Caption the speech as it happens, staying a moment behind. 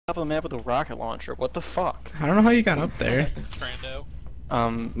Top of the map with a rocket launcher. What the fuck? I don't know how you got up there. Trando.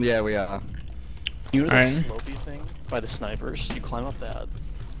 Yeah, we are. You know that Alright. slopey thing by the snipers? You climb up that.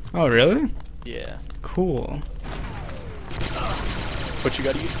 Oh, really? Yeah. Cool. But you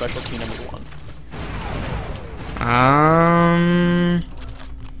gotta use special key number 1.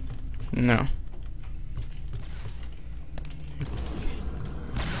 No.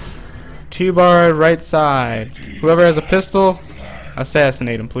 2-bar right side. Whoever has a pistol,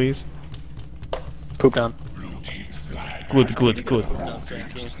 assassinate him, please. Poop down. Good, good, good. Down straight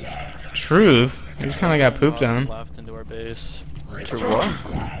key. Truth. We just kind of got pooped on. Left into our base. To what?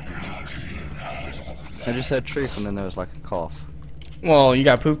 I just said truth and then there was like a cough. Well, you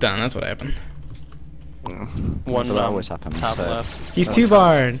got pooped on. That's what happened. One that always happens. top So. left. He's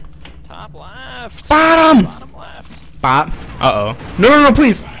 2-barred. Top left. Bottom. Bottom left. Bop. Uh oh. No, no, no,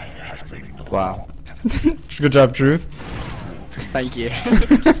 please. Wow. Good job, Truth. Thank you.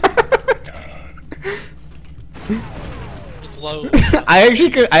 It's low. I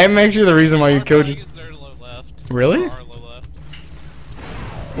am actually the reason why you killed you. They're low left. Really? Are low left.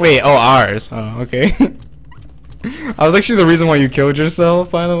 Wait, oh, ours. Oh, okay. I was actually the reason why you killed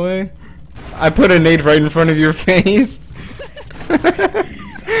yourself, by the way. I put a nade right in front of your face.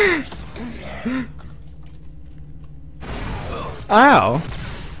 Ow.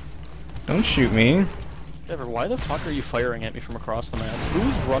 Don't shoot me. Dever, why the fuck are you firing at me from across the map?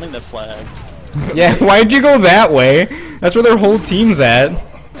 Who's running the flag? Yeah, why'd you go that way? That's where their whole team's at.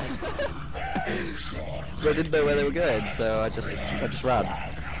 So I didn't know where they were going, so I just ran.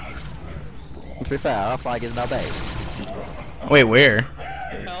 To be fair, our flag is in our base. Wait, where?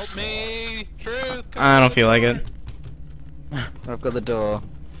 Help me! Truth! I don't feel like it. I've got the door.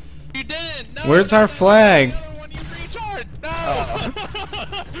 You didn't! No, Where's our flag? the other one, you retard! No!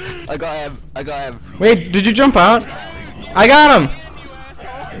 I got him. I got him. Wait, did you jump out? I got him!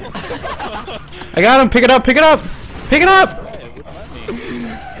 I got him! Pick it up! Pick it up! Pick it up!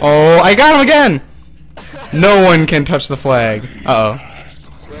 Oh, I got him again! No one can touch the flag. Uh oh.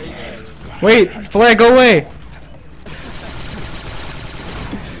 Wait, flag, go away!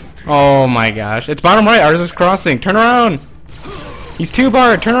 Oh my gosh. It's bottom right. Ours is crossing. Turn around! He's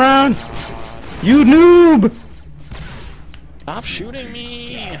 2-barred. Turn around! You noob! Stop shooting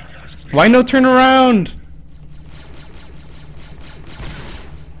me! Why no turn around?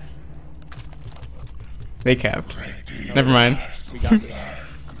 They capped. Never mind. We got this.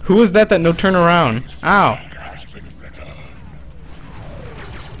 Who was that no turn around? Ow!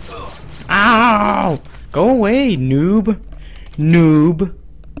 Ow! Go away, noob! Noob!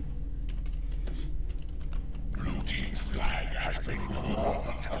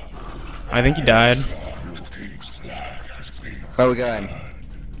 I think he died. Where are we going?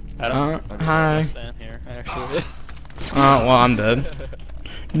 I don't know. Hi. Stand here, actually. Well, I'm dead.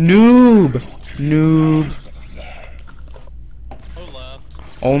 Noob! Noob. Low left.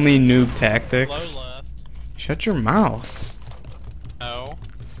 Only noob tactics. Low left. Shut your mouth. No.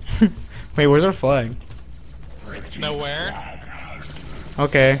 Wait, where's our flag? Nowhere.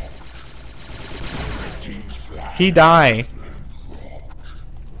 Okay. He died.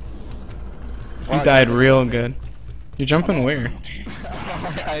 He died real good. You're jumping where?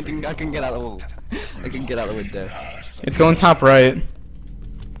 I can get out the wall. I can get out the window. It's going top right.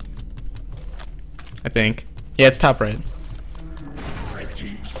 I think. Yeah, it's top right.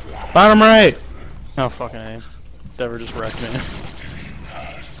 Bottom right! Oh, fucking A. Dever just wrecked me.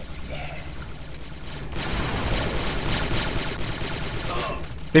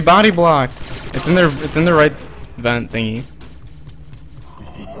 They body blocked. It's in their right vent thingy.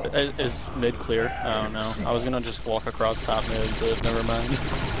 Is mid clear? Oh no. I was gonna just walk across top mid, but never mind.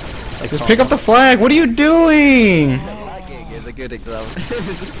 Like, Just pick up the flag. What are you doing? Lagging is a good example.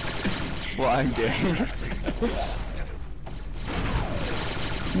 What I'm doing.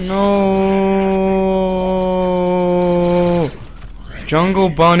 No. Jungle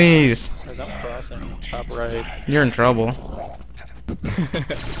bunnies. As I'm crossing top right. You're in trouble.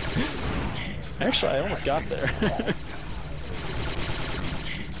 Actually, I almost got there.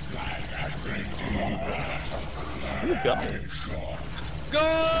 Where you going?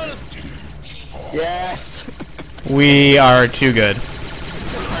 Good! Yes. We are too good.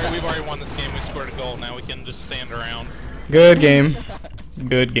 Alright, we've already won this game. We scored a goal. Now we can just stand around. Good game.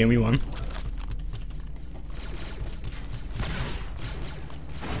 Good game. We won.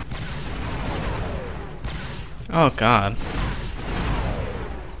 Oh god.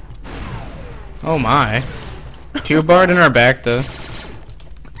 Oh my. 2-barred in our back though.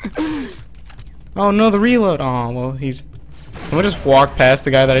 Oh no, the reload. Oh well, he's. Someone just walk past the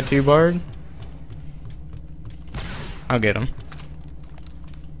guy that I 2-barred. I'll get him.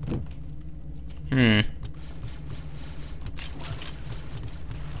 Hmm.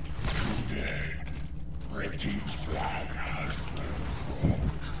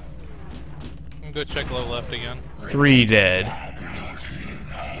 I'm gonna go check low left again. 3 dead.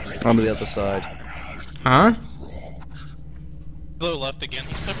 On the other side. Huh? Low left again.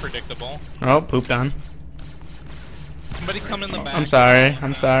 He's so predictable. Oh, pooped on. Somebody come in the back. I'm sorry.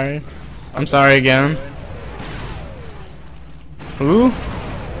 I'm sorry. I'm sorry again. Who?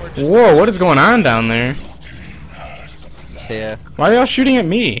 Whoa, what is going on down there? It's here. Why are y'all shooting at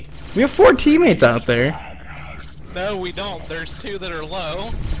me? We have 4 teammates out there. No, we don't. There's 2 that are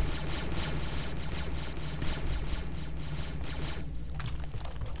low.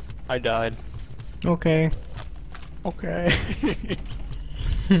 I died. Okay. Okay.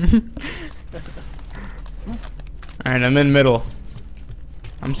 Alright, I'm in middle.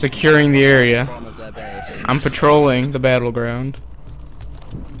 I'm securing the area. Bottom of their base. I'm patrolling the battleground.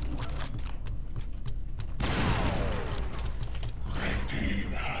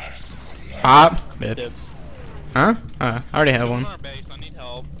 Pop. Bit. Dibs. Huh? I already have one. On our base. I need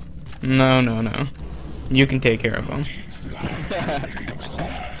help. No, no, no. You can take care of them.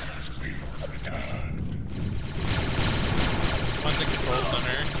 I'm in the control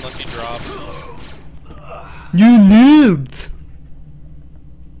center, unless he drops. You noobed!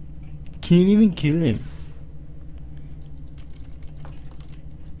 Can't even kill him.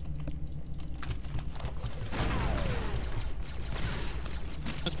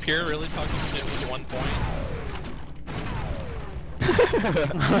 Was Pure really talking shit with 1 point?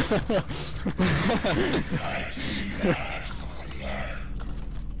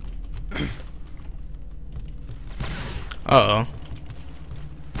 Uh-oh.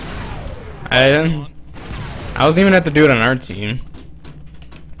 I wasn't even have to do it on our team.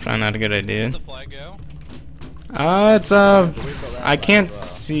 Probably not a good idea. Where'd the flag go? It's I can't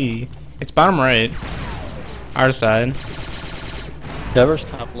see. It's bottom right. Our side. Dever's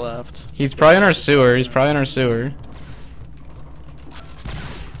top left. He's probably in our sewer. He's probably in our sewer.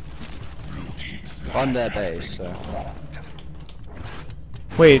 On their base, so.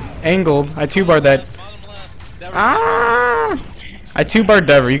 Wait, angled. I 2-barred that. Bottom left. That Ah! I 2-barred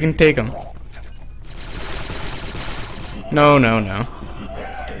Dever. You can take him. No, no, no.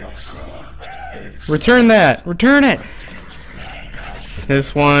 Return that. Return it.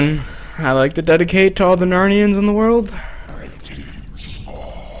 This one I like to dedicate to all the Narnians in the world.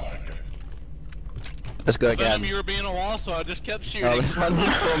 Let's go Venom, again. you were being a wall, so I just kept shooting. Oh, this one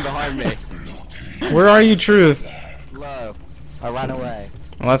was spawned behind me. Where are you, Truth? Low. I ran away.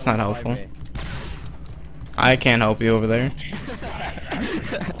 Well, that's not Behind helpful. me. I can't help you over there.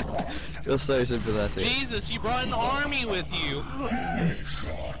 You're so sympathetic. Jesus, you brought an army with you.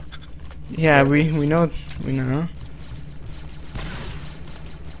 Yeah, we know. We know.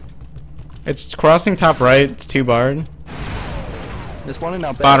 It's crossing top right. It's 2-barred. There's one in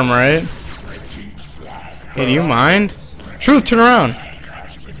our base. Bottom right. Hey, do you mind? Truth, turn around.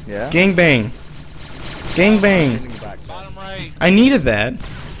 Yeah? Gangbang. Gangbang. Shooting back, so. Bottom right. I needed that.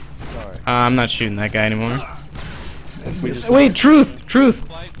 Sorry. I'm not shooting that guy anymore. We just Wait, Truth! Truth!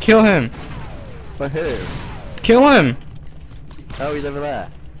 Kill him! But who? Kill him! Oh, he's over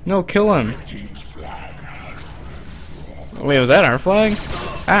there. No, kill him. Wait, was that our flag?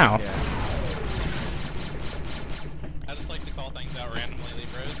 Ow. Yeah. I just like to call things out randomly,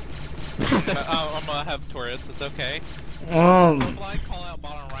 Lebros. I'm gonna have turrets, it's okay. Well, So flag, call out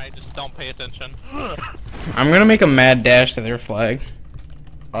bottom right, just don't pay attention. I'm gonna make a mad dash to their flag.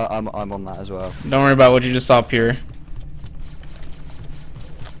 I'm on that as well. Don't worry about what you just saw, Pure.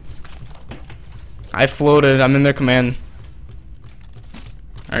 I floated. I'm in their command.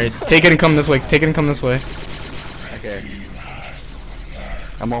 Alright, take it and come this way. Take it and come this way. Okay.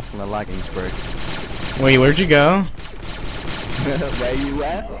 I'm off on a lagging spree. Wait, where'd you go? Where you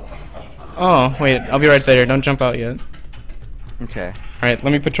at? Oh, wait. I'll be right there. Don't jump out yet. Okay. Alright,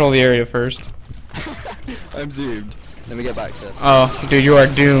 let me patrol the area first. I'm zoomed. Let me get back to. Oh, dude, you are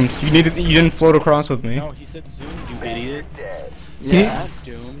doomed. You didn't float across with me. No, he said zoomed, you idiot. Yeah. Not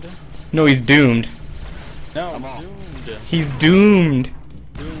doomed. No, he's doomed. No, I'm off. zoomed. He's doomed.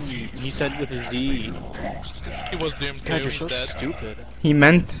 Doomed. He said with a Z. He was doomed God, too, you're so he's dead. stupid. He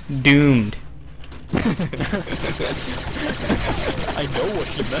meant doomed. I know what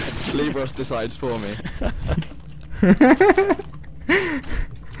he meant. Lebros decides for me.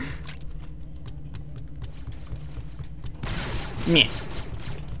 Meh.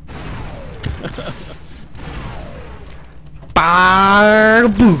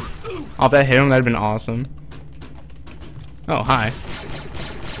 Boo. Oh, if that hit him, that'd been awesome. Oh, hi.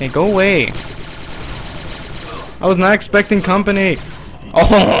 Hey, go away. I was not expecting company.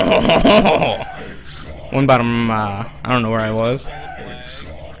 Oh, One bottom, I don't know where I was.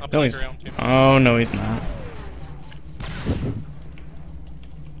 Up No, the he's... ground, too. Oh, no, he's not.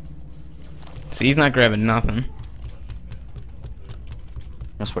 See, he's not grabbing nothing.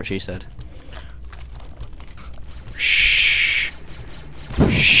 That's what she said. Shh.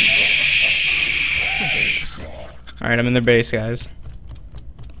 Alright, I'm in their base, guys.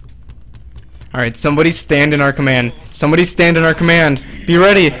 Alright, somebody stand in our command. Somebody stand in our command. Be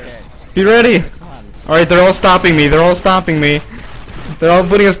ready. Be ready. Alright, they're all stopping me. They're all stopping me. They're all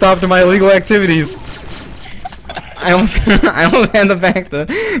putting a stop to my illegal activities. I almost had the fact that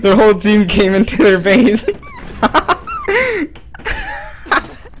their whole team came into their base.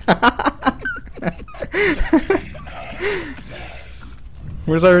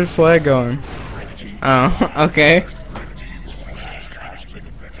 Where's our flag going? Oh, okay.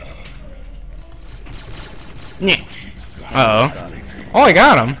 Yeah. Uh-oh. Oh, I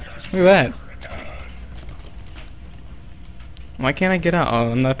got him. Look at that. Why can't I get out?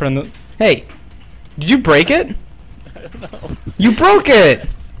 Oh, I'm not putting the... Hey! Did you break it? I don't know. You broke it!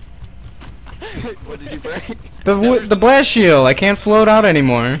 What did you break? The blast shield. I can't float out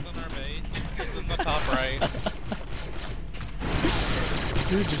anymore. It's in our base. It's in the top right.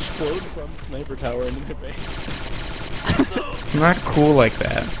 Dude, just float from sniper tower into the base. I'm not cool like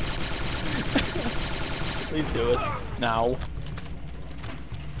that. Please do it. Now.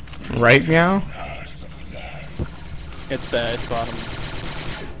 Right, meow? It's bad, it's bottom.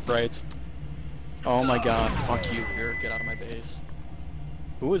 Right. Oh my god, fuck you. Here, get out of my base.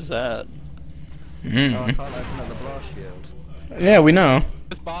 Who is that? Oh, I Mm. can't open up the blast shield. Yeah, we know.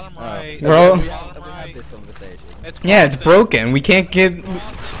 It's bottom right. We're all- We Bottom had right. this conversation. Yeah, it's broken. We can't get...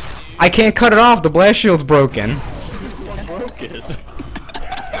 I can't cut it off. The blast shield's broken. What broke is?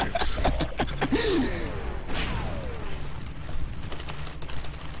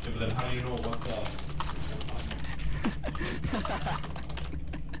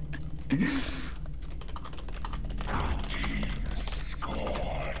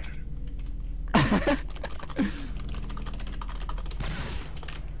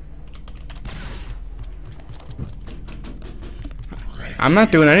 I'm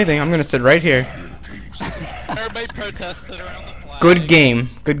not doing anything. I'm gonna sit right here. Everybody protested around the flag. Good game.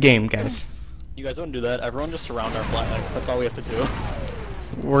 Good game, guys. You guys wouldn't do that. Everyone just surround our flag. That's all we have to do.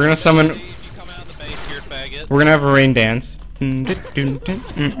 We're gonna summon... If you come out of the base here, faggot. We're gonna have a rain dance.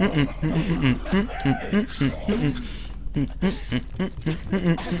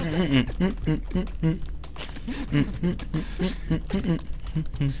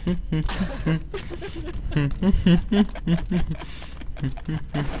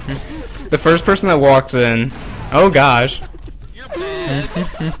 The first person that walks in... Oh gosh. You're bad.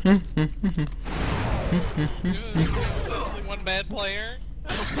 There's only one bad player.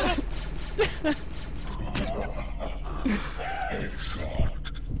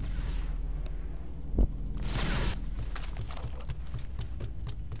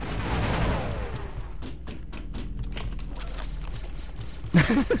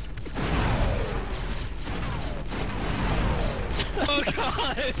 Oh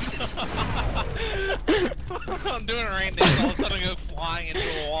god! I'm doing a rain dance, all of a sudden I go flying into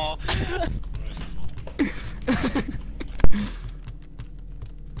a wall.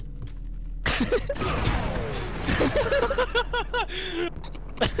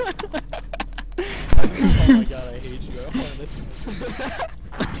 Oh my god, I hate you. I don't want this.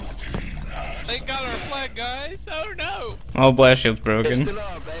 They got our flag, guys! Oh no! Oh, blast shield's It's broken. still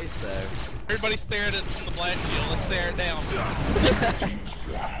on our base though. Everybody stare at it from the blast shield, let's stare it down.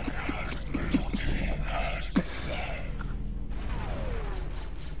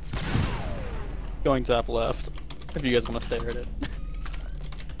 Going top left. If you guys want to stare at it.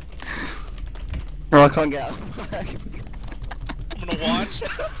 Bro, I can't get out. I'm gonna watch.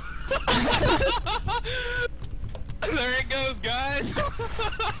 There it goes, guys!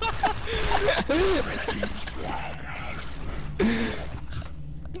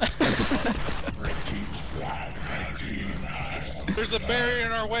 There's a barrier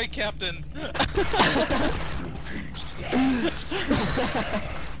in our way, Captain!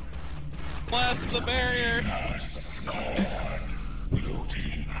 Blast the barrier! Blue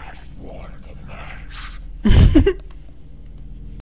team has won the match.